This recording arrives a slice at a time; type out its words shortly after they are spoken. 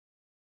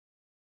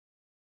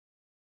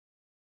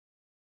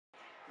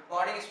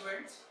morning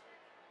students.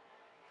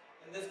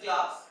 In this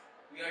class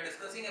we are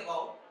discussing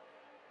about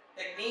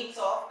techniques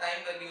of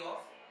time value of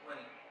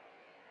money.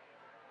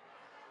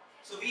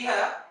 So we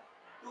have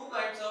two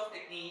kinds of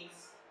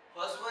techniques.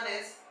 First one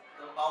is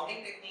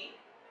compounding technique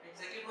and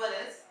second one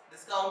is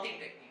discounting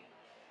technique.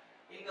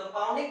 In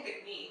compounding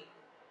technique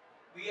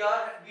we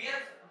are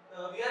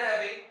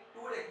having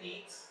two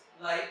techniques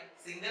like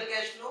single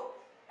cash flow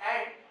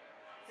and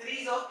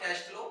series of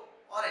cash flow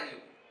or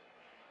annuity.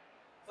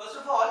 First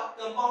of all,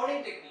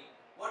 compounding technique.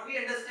 What we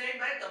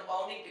understand by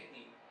compounding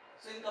technique?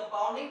 So in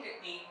compounding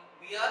technique,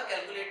 we are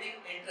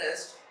calculating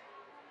interest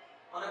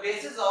on a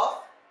basis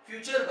of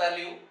future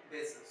value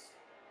basis.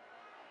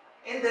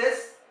 In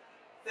this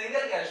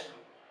single cash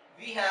flow,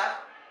 we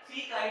have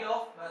three kind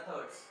of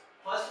methods.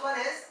 First one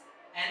is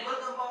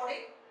annual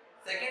compounding,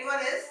 second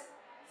one is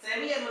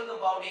semi-annual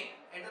compounding,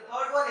 and the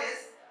third one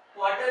is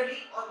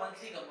quarterly or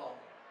monthly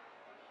compounding.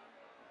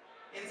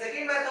 In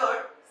second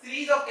method,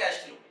 series of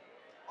cash flow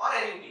or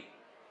annuity.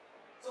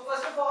 So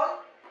first of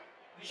all,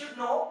 we should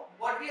know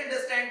what we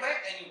understand by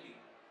annuity.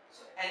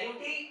 So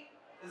annuity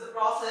is a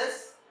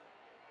process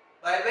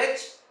by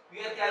which we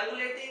are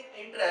calculating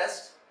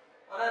interest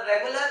on a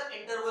regular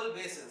interval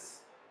basis.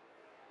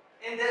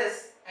 In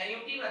this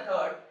annuity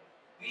method,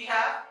 we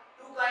have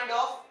two kind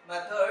of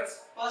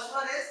methods. First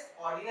one is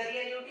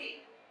ordinary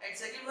annuity and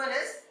second one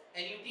is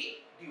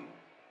annuity due.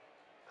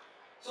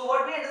 So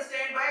what we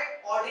understand by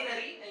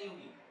ordinary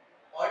annuity?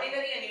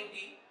 Ordinary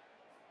annuity,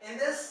 in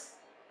this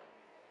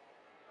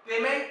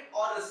payment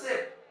or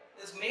receipt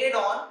is made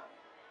on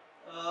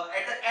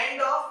at the end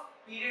of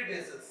period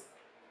basis.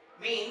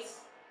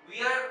 Means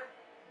we are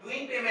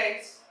doing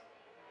payments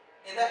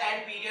in the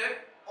end period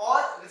or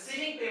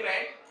receiving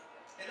payment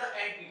in the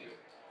end period.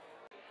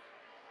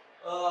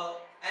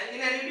 And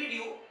in annuity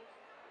due,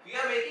 we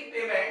are making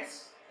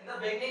payments in the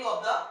beginning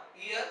of the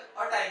year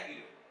or time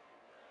period.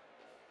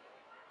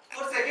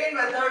 For second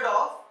method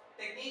of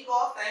technique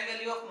of time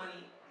value of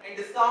money and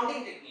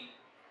discounting technique.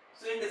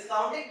 So in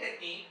discounting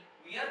technique,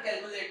 we are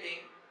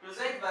calculating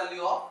present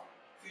value of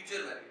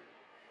future value.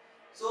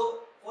 So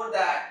for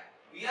that,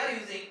 we are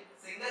using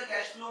single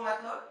cash flow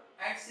method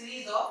and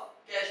series of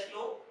cash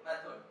flow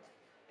method.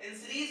 In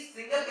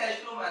single cash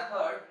flow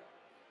method,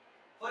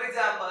 for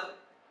example,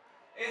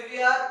 if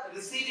we are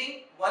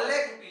receiving 1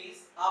 lakh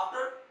rupees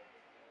after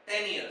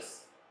 10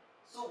 years,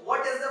 so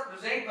what is the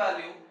present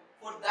value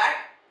for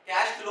that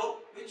cash flow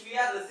which we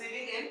are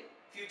receiving in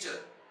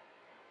future?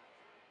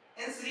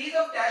 In series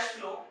of cash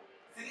flow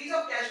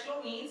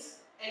means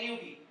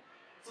annuity.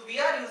 So we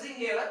are using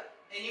here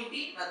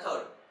annuity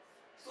method.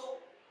 So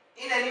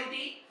in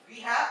annuity we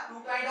have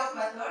two kind of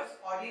methods,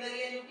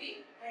 ordinary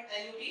annuity and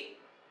annuity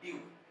due.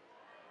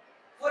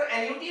 For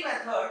annuity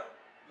method,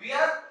 we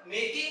are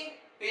making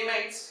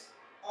payments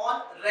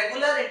on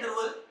regular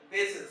interval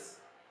basis.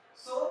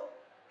 So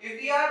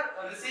if we are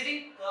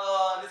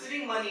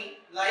receiving money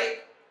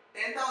like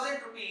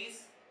 10,000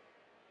 rupees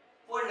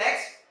for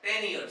next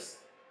 10 years.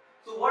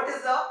 So what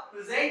is the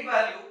present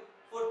value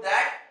for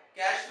that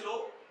cash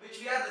flow which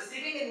we are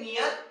receiving in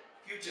near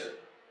future?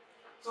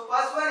 So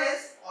first one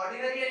is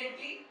ordinary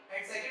annuity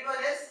and second one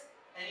is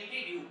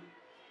annuity due.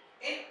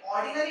 In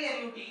ordinary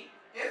annuity,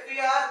 if we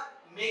are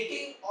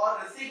making or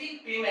receiving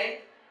payment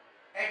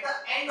at the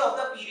end of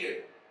the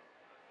period.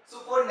 So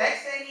for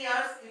next 10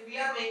 years, if we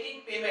are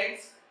making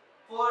payments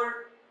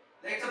for,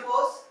 let's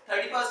suppose,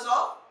 31st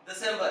of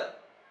December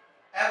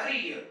every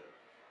year.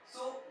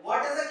 So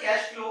what is the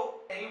cash flow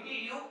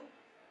annuity due?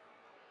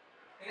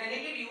 In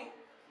annuity due,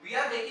 we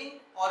are making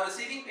or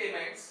receiving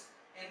payments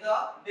in the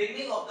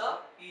beginning of the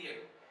period.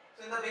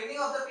 So in the beginning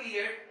of the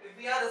period, if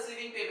we are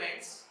receiving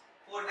payments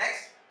for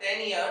next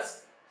 10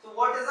 years, so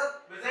what is the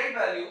present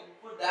value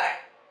for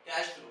that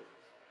cash flow?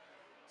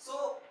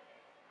 So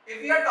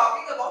if we are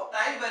talking about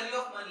time value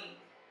of money,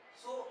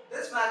 so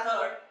this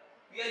method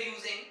we are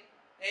using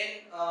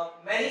in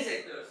many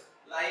sectors,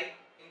 like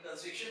in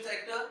construction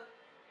sector,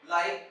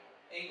 like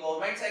in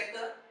government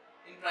sector,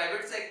 in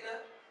private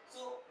sector.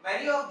 So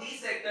many of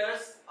these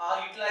sectors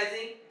are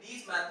utilizing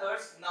these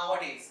methods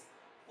nowadays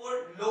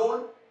for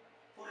loan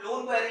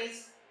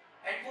queries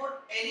and for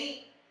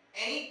any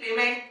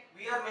payment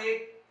we are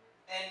made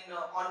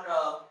on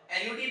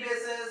annuity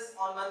basis,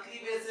 on monthly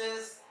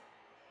basis.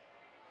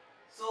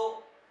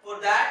 So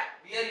for that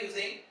we are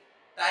using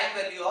time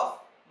value of